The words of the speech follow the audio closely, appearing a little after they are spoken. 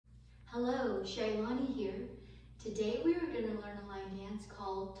Hello, Shailani here. Today we are going to learn a line dance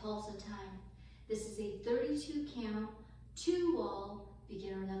called Tulsa Time. This is a 32 count, 2-wall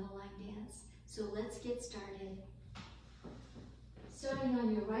beginner level line dance. So let's get started. Starting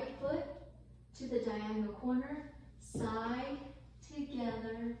on your right foot to the diagonal corner, side,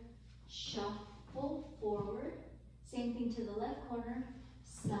 together, shuffle forward. Same thing to the left corner,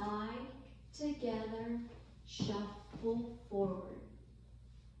 side, together, shuffle forward.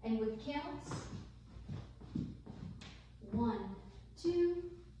 And with counts, 1, 2,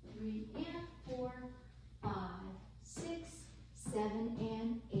 3, and 4, 5, 6, 7,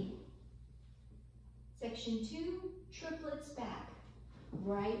 and 8. Section 2, triplets back.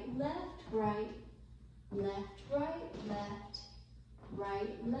 Right, left, right, left, right, left,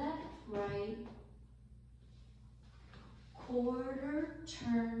 right, left, right. Quarter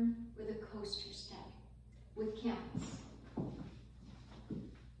turn with a coaster step with counts.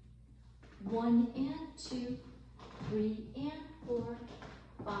 1 and 2, 3 and 4,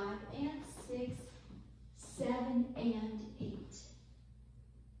 5 and 6, 7 and 8.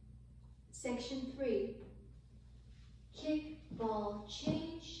 Section 3, kick, ball,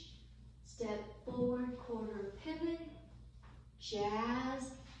 change, step forward, quarter pivot,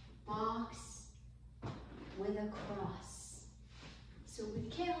 jazz, box with a cross. So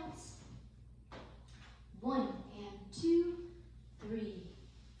with counts, 1 and 2, 3,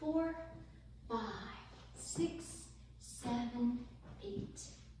 4, 5, 6, 7, 8.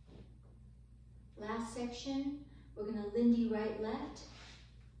 Last section, we're going to Lindy right, left,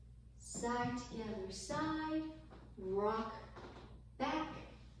 side together, side, rock, back,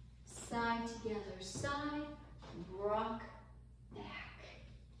 side together, side, rock, back.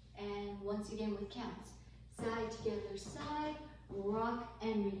 And once again with counts, side together, side, rock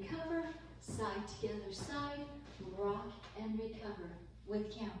and recover, side together, side, rock and recover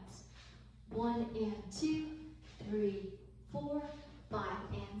with counts. 1 and 2, 3, 4, 5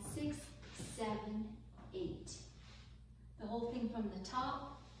 and 6, 7, 8. The whole thing from the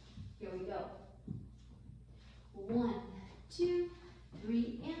top. Here we go. 1, 2,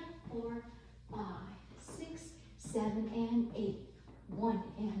 3 and 4, 5, 6, 7 and 8. 1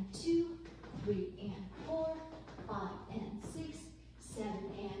 and 2, 3 and 4, 5 and 6, 7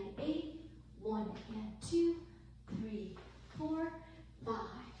 and 8. 1 and 2, 3, 4, 5,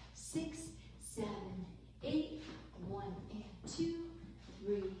 6, 7, 8. 1 and 2,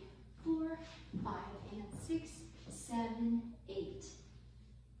 3, 4, 5 and 6, 7, 8.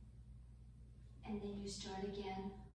 And then you start again